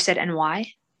amazing. And you said, and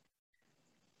why?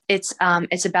 It's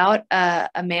about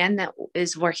a man that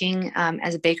is working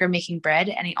as a baker making bread,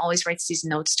 and he always writes these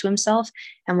notes to himself.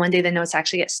 And one day the notes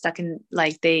actually get stuck in,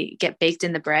 like, they get baked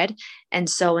in the bread. And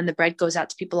so when the bread goes out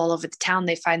to people all over the town,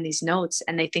 they find these notes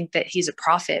and they think that he's a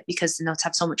prophet because the notes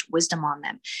have so much wisdom on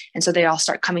them. And so they all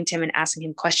start coming to him and asking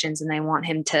him questions, and they want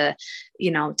him to,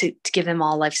 to give them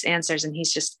all life's answers. And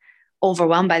he's just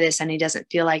overwhelmed by this, and he doesn't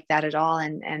feel like that at all.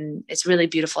 And it's really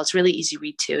beautiful. It's really easy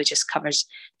read too. It just covers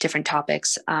different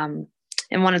topics. And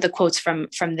one of the quotes from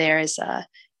there is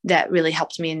that really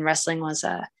helped me in wrestling was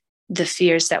the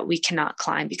fears that we cannot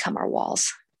climb become our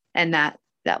walls. And that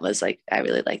was like, I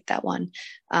really liked that one.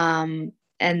 And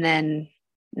then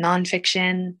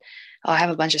Nonfiction. Oh, I have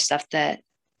a bunch of stuff that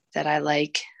I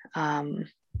like.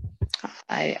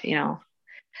 I you know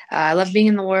I love being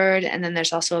in the Word, and then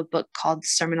there's also a book called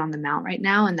Sermon on the Mount right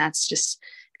now, and that's just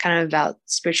kind of about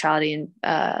spirituality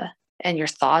and your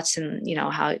thoughts, and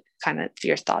how kind of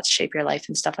your thoughts shape your life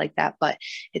and stuff like that. But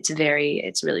it's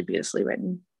really beautifully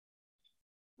written.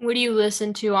 What do you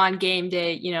listen to on game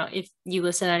day? If you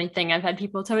listen to anything, I've had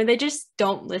people tell me they just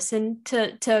don't listen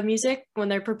to music when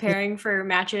they're preparing for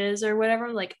matches or whatever.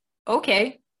 I'm like,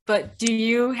 okay, but do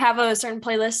you have a certain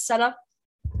playlist set up?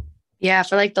 Yeah,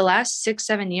 for like the last 6,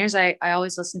 7 years, I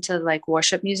always listen to like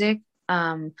worship music,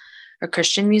 or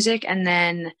Christian music, and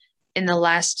then in the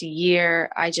last year,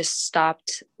 I just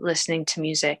stopped listening to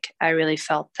music. I really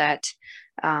felt that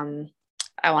um,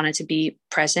 I wanted to be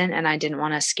present, and I didn't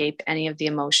want to escape any of the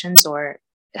emotions or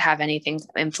have anything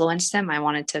influence them. I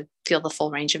wanted to feel the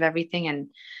full range of everything and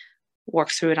work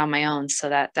through it on my own. So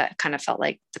that kind of felt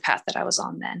like the path that I was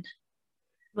on then.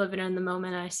 Living in the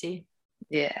moment, I see.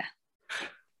 Yeah.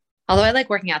 Although I like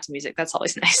working out to music. That's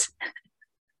always nice.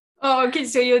 Oh, okay.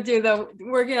 So you'll do the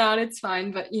working out, it's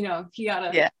fine, but you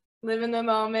gotta Yeah. live in the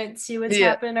moment, see what's Yeah.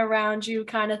 happening around you,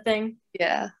 kind of thing.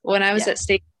 Yeah. When I was Yeah. at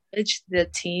State College, the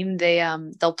team,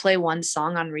 they'll play one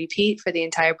song on repeat for the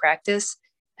entire practice,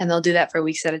 and they'll do that for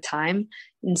weeks at a time.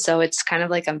 And so it's kind of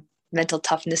like a mental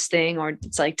toughness thing, or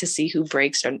it's like to see who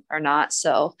breaks or not.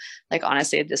 So like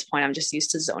honestly at this point I'm just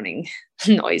used to zoning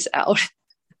noise out.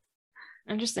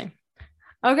 Interesting.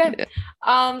 Okay.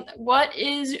 Yeah. What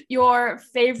is your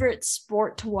favorite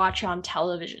sport to watch on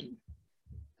television?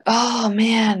 Oh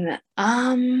man.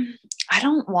 I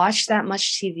don't watch that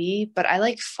much TV, but I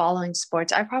like following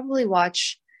sports. I probably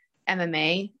watch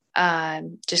MMA,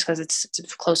 just because it's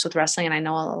close with wrestling and I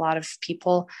know a lot of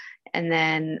people. And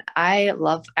then I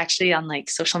love actually on like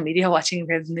social media watching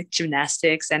rhythmic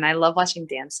gymnastics, and I love watching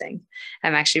dancing.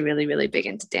 I'm actually really, really big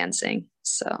into dancing.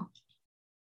 So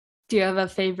Do you have a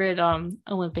favorite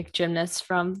Olympic gymnast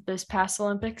from this past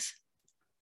Olympics?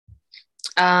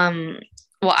 Um,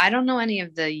 well, I don't know any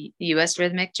of the U.S.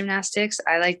 rhythmic gymnastics.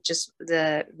 I like just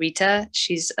the Rita.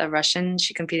 She's a Russian.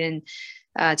 She competed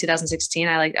in 2016.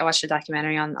 I watched a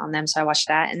documentary on them, so I watched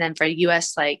that. And then for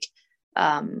U.S. like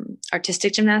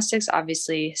artistic gymnastics,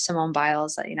 obviously Simone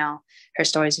Biles. Her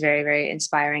story is very, very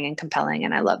inspiring and compelling,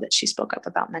 and I love that she spoke up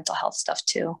about mental health stuff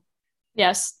too.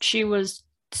 Yes, she was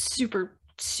super,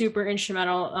 super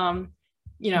instrumental.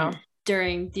 Mm.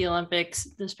 During the Olympics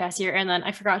this past year. And then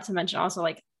I forgot to mention also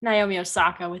like Naomi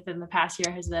Osaka within the past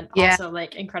year has been Yeah, also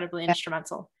like incredibly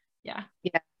instrumental. Yeah.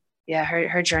 yeah, yeah.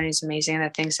 Her journey is amazing, and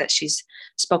the things that she's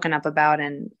spoken up about,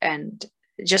 and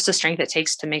just the strength it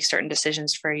takes to make certain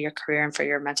decisions for your career and for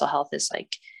your mental health is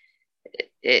like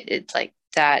it's like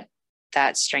that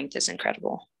strength is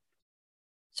incredible.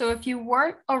 So if you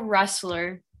weren't a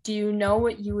wrestler, do you know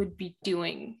what you would be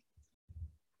doing?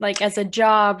 Like as a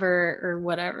job or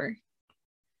whatever?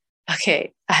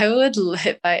 Okay, I would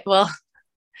live by, well,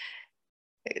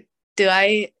 do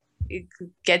I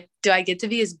do I get to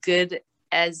be as good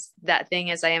as that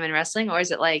thing as I am in wrestling, or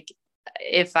is it like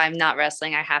if I'm not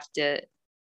wrestling I have to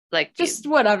like Just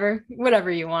whatever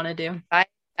you want to do. I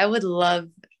I would love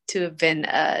to have been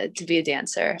to be a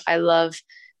dancer. I love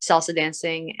salsa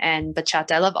dancing and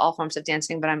bachata. I love all forms of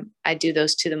dancing, but I do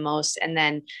those two the most. And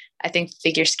then I think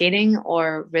figure skating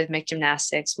or rhythmic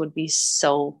gymnastics would be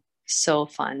so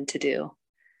fun to do.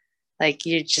 Like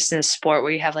you're just in a sport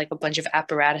where you have like a bunch of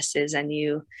apparatuses and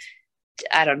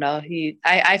I don't know,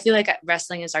 I feel like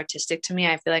wrestling is artistic to me.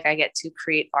 I feel like I get to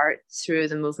create art through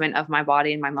the movement of my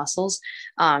body and my muscles.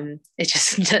 It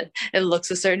just it looks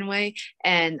a certain way,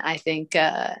 and I think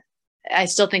I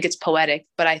still think it's poetic,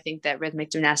 but I think that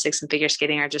rhythmic gymnastics and figure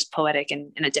skating are just poetic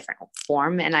in a different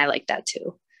form, and I like that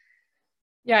too.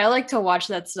 Yeah, I like to watch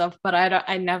that stuff, but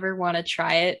I never want to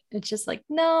try it. It's just like,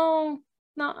 no,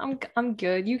 no, I'm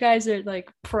good. You guys are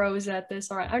like pros at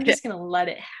this. All right, I'm just gonna let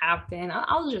it happen.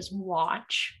 I'll just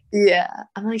watch. Yeah,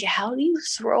 I'm like, how do you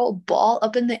throw a ball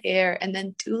up in the air and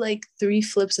then do like 3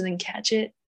 flips and then catch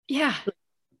it? Yeah,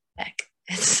 Heck,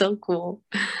 it's so cool.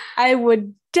 I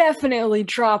would definitely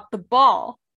drop the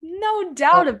ball. No Oh,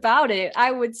 doubt about it.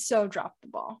 I would so drop the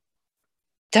ball.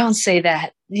 don't say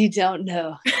that. You don't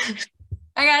know.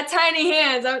 I got tiny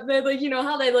hands. They like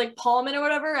how they like palm it or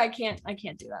whatever. I can't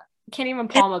do that. I can't even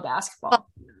palm a basketball.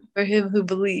 For him who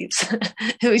believes.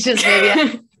 It was just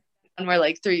maybe when we're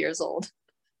like 3 years old.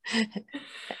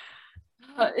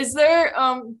 Is there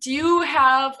do you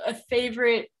have a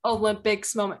favorite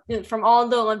Olympics moment from all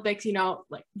the Olympics,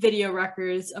 like video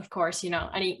records, of course,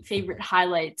 any favorite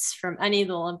highlights from any of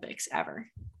the Olympics ever?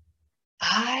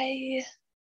 I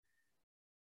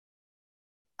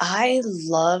I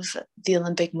love the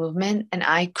Olympic movement, and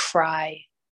I cry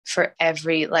for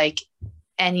every, like,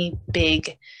 any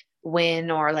big win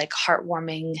or like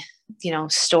heartwarming,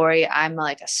 story. I'm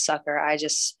like a sucker. I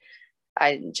just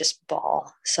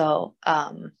bawl. So,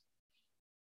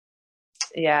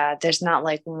 yeah, there's not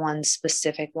like one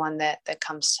specific one that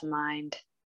comes to mind.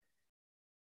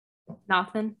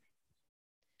 Nothing.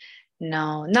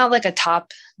 No, not like a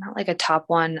top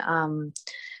one.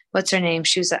 What's her name?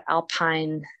 She was an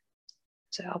alpine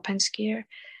skier?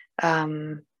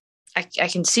 Um, I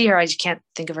can see her. I just can't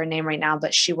think of her name right now,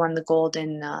 but she won the gold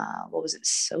in, what was it,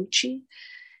 Sochi?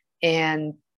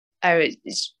 And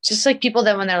it's just like people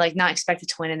that when they're like not expected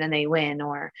to win and then they win,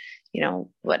 or,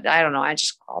 what, I don't know. I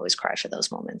just always cry for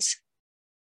those moments.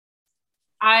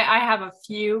 I have a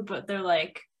few, but they're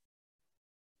like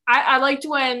I liked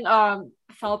when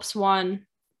Phelps won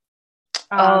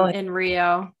Oh, in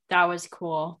Rio. That was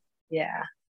cool. yeah.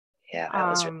 Yeah. That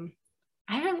was,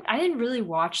 I didn't really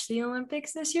watch the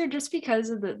Olympics this year just because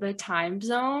of the time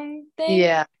zone thing.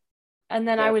 yeah. And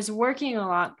then I Yeah. was working a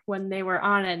lot when they were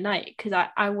on at night because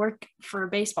I work for a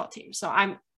baseball team. So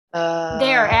I'm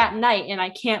there Uh, at night and I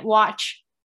can't watch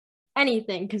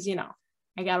anything because,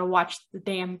 I got to watch the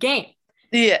damn game.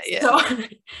 yeah. Yeah. So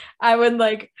I would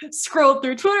like scroll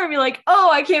through Twitter and be like, oh,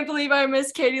 I can't believe I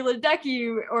missed Katie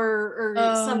Ledecky or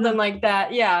Oh, something no. like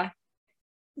that. Yeah.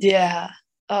 Yeah.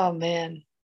 Oh man.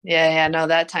 Yeah, yeah, no,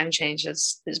 that time change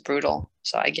is brutal.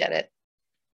 So I get it.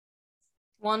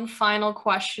 One final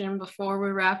question before we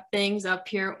wrap things up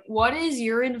here. What is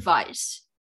your advice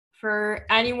for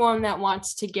anyone that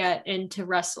wants to get into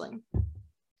wrestling?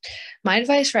 My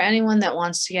advice for anyone that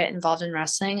wants to get involved in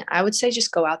wrestling, I would say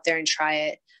just go out there and try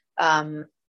it. Um,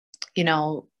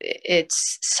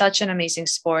 it's such an amazing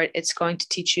sport. It's going to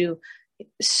teach you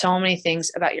so many things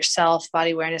about yourself,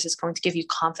 body awareness. It's going to give you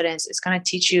confidence. It's going to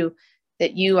teach you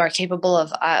that you are capable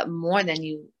of more than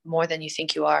you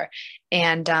think you are,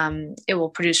 and it will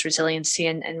produce resiliency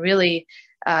and really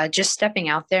just stepping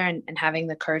out there and having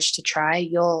the courage to try.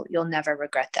 You'll never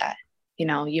regret that.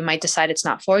 You might decide it's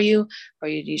not for you, or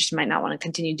you just might not want to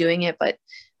continue doing it. But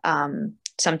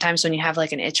sometimes when you have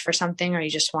like an itch for something, or you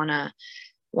just want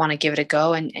to give it a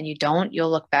go and you don't, you'll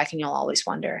look back and you'll always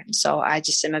wonder. And so I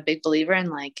just am a big believer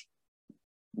in like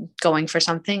going for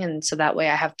something. And so that way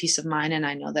I have peace of mind and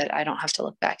I know that I don't have to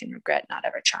look back and regret not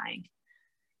ever trying.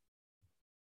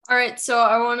 All right. So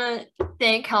I want to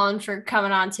thank Helen for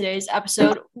coming on today's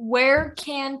episode. Where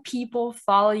can people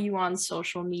follow you on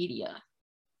social media?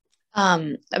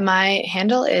 My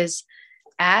handle is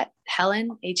at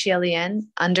Helen, HELEN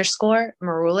 _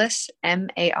 Maroulis,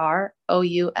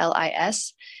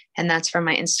 MAROULIS. And that's for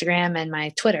my Instagram and my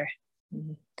Twitter.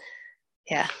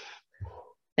 Yeah.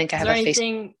 I think I have a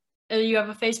Facebook. You have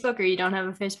a Facebook or you don't have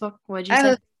a Facebook? What did you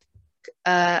say?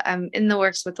 I'm in the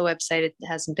works with the website. It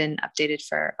hasn't been updated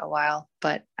for a while,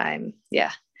 but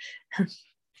yeah.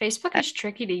 Facebook is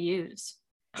tricky to use.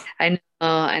 I know.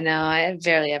 I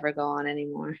barely ever go on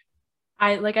anymore.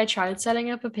 I tried setting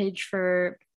up a page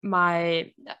for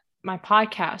my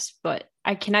podcast, but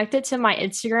I connect it to my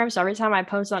Instagram. So every time I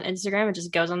post on Instagram, it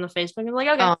just goes on the Facebook. I'm like,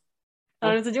 okay, I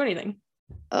don't have to do anything.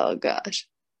 Oh gosh,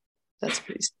 that's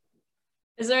pretty.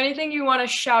 Is there anything you want to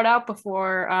shout out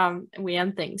before we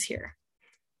end things here?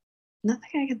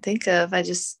 Nothing I can think of.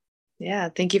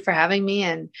 Thank you for having me,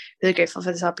 and really grateful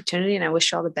for this opportunity. And I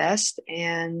wish you all the best.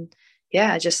 And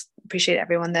I just appreciate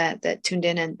everyone that tuned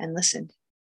in and listened.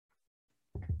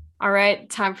 All right,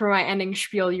 time for my ending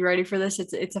spiel. You ready for this?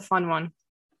 It's a fun one.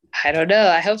 I don't know.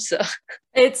 I hope so.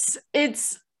 It's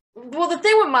well, the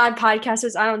thing with my podcast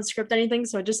is I don't script anything,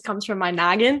 so it just comes from my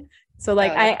noggin. So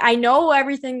like I know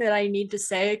everything that I need to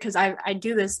say because I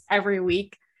do this every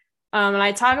week. And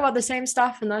I talk about the same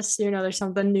stuff unless there's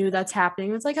something new that's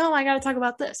happening. It's like, oh, I got to talk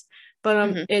about this.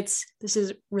 But this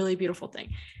is a really beautiful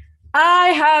thing. I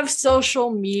have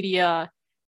social media.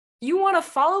 You want to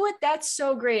follow it? That's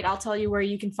so great. I'll tell you where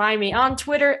you can find me on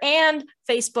Twitter and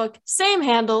Facebook. Same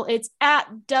handle. It's at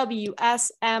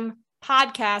WSM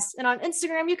Podcast. And on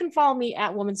Instagram, you can follow me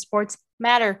at Women's Sports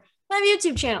Matter. I have a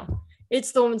YouTube channel.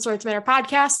 It's the Women's Sports Matter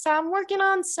Podcast. I'm working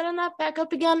on setting that back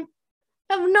up again.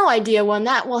 I have no idea when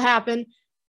that will happen.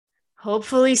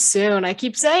 Hopefully soon. I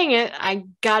keep saying it. I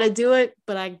gotta do it,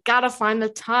 but I gotta find the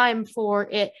time for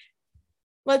it.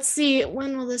 Let's see.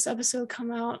 When will this episode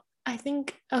come out? I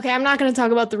think, I'm not going to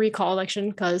talk about the recall election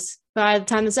because by the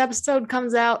time this episode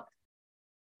comes out,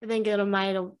 I think it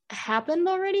might have happened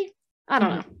already. I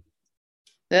don't know.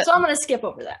 Yeah. So I'm going to skip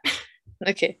over that.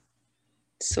 Okay.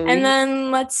 Sweet. And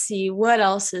then let's see, what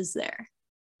else is there?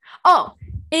 Oh,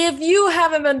 If you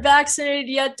haven't been vaccinated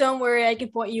yet, don't worry. I can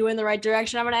point you in the right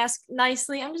direction. I'm going to ask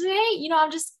nicely. I'm just saying, hey,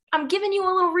 I'm giving you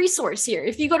a little resource here.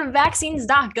 If you go to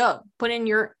vaccines.gov, put in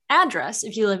your address.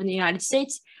 If you live in the United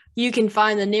States, you can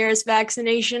find the nearest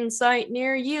vaccination site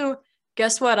near you.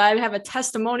 Guess what? I have a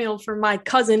testimonial from my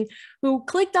cousin who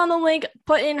clicked on the link,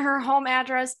 put in her home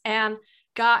address, and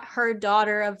got her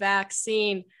daughter a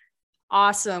vaccine.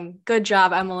 Awesome. Good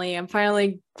job, Emily. I'm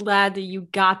finally glad that you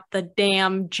got the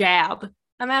damn jab.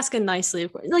 I'm asking nicely,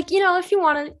 of course. Like, if you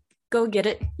want to go get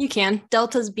it, you can.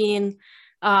 Delta's being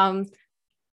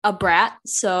a brat,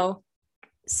 so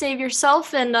save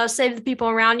yourself and save the people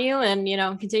around you, and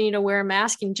continue to wear a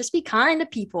mask and just be kind to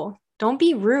people. Don't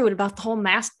be rude about the whole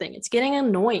mask thing. It's getting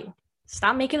annoying.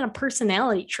 Stop making it a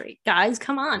personality trait, guys.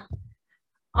 Come on.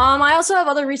 I also have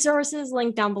other resources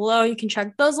linked down below. You can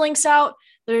check those links out.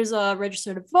 There's a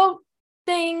register to vote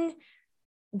thing.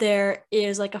 There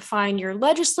is like a find your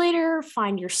legislator,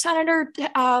 find your senator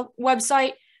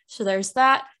website. So there's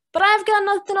that. But I've got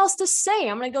nothing else to say.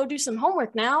 I'm going to go do some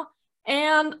homework now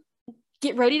and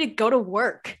get ready to go to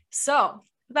work. So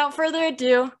without further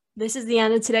ado, this is the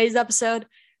end of today's episode.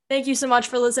 Thank you so much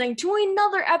for listening to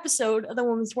another episode of the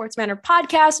Women's Sports Manor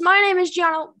podcast. My name is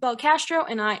Gianna Belcastro,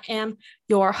 and I am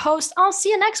your host. I'll see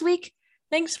you next week.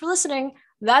 Thanks for listening.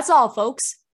 That's all,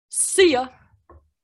 folks. See ya.